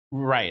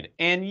Right.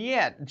 And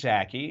yet,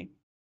 Jackie,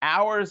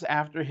 hours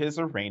after his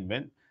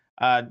arraignment,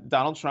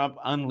 Donald Trump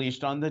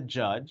unleashed on the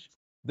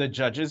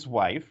judge's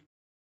wife,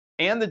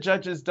 and the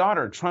judge's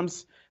daughter.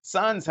 Trump's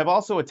sons have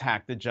also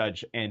attacked the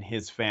judge and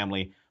his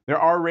family. There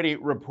are already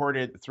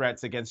reported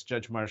threats against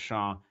Judge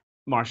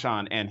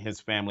Marchand and his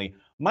family.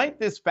 Might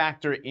this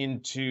factor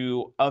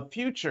into a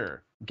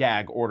future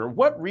gag order?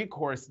 What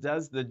recourse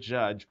does the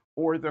judge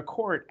or the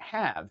court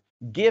have,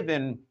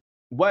 given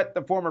what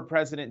the former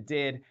president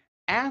did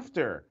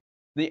after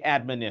the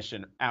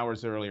admonition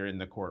hours earlier in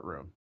the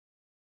courtroom?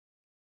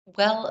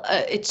 Well,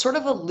 it's sort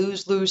of a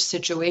lose-lose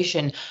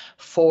situation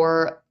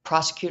for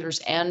prosecutors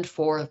and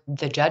for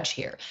the judge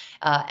here.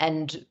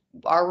 And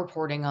our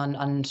reporting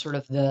on sort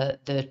of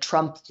the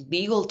Trump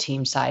legal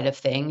team side of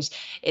things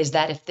is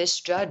that if this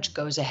judge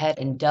goes ahead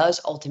and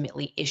does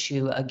ultimately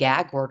issue a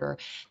gag order,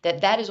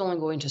 that is only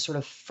going to sort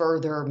of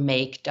further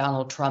make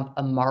Donald Trump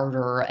a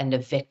martyr and a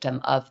victim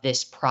of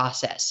this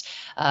process.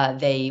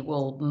 They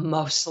will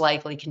most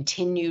likely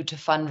continue to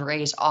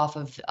fundraise off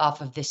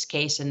of this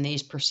case and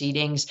these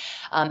proceedings,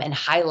 and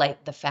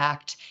highlight the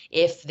fact,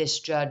 if this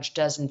judge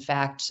does in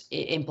fact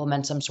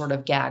implement some sort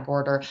of gag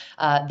order,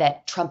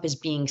 that Trump is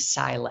being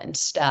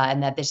silenced,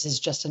 and that this is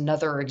just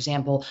another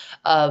example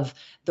of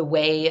the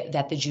way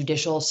that the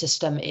judicial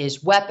system is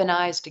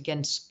weaponized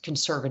against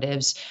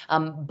conservatives.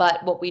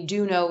 But what we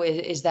do know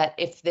is that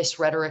if this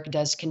rhetoric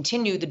does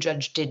continue, the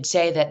judge did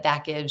say that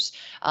that gives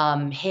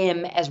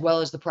him, as well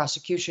as the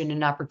prosecution,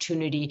 an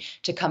opportunity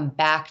to come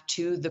back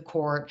to the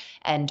court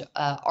and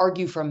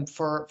argue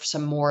for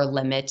some more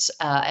limits.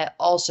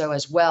 Also,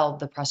 as well,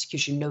 the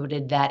prosecution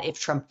noted that if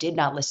Trump did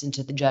not listen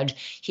to the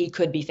judge, he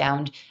could be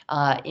found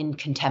in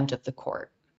contempt of the court.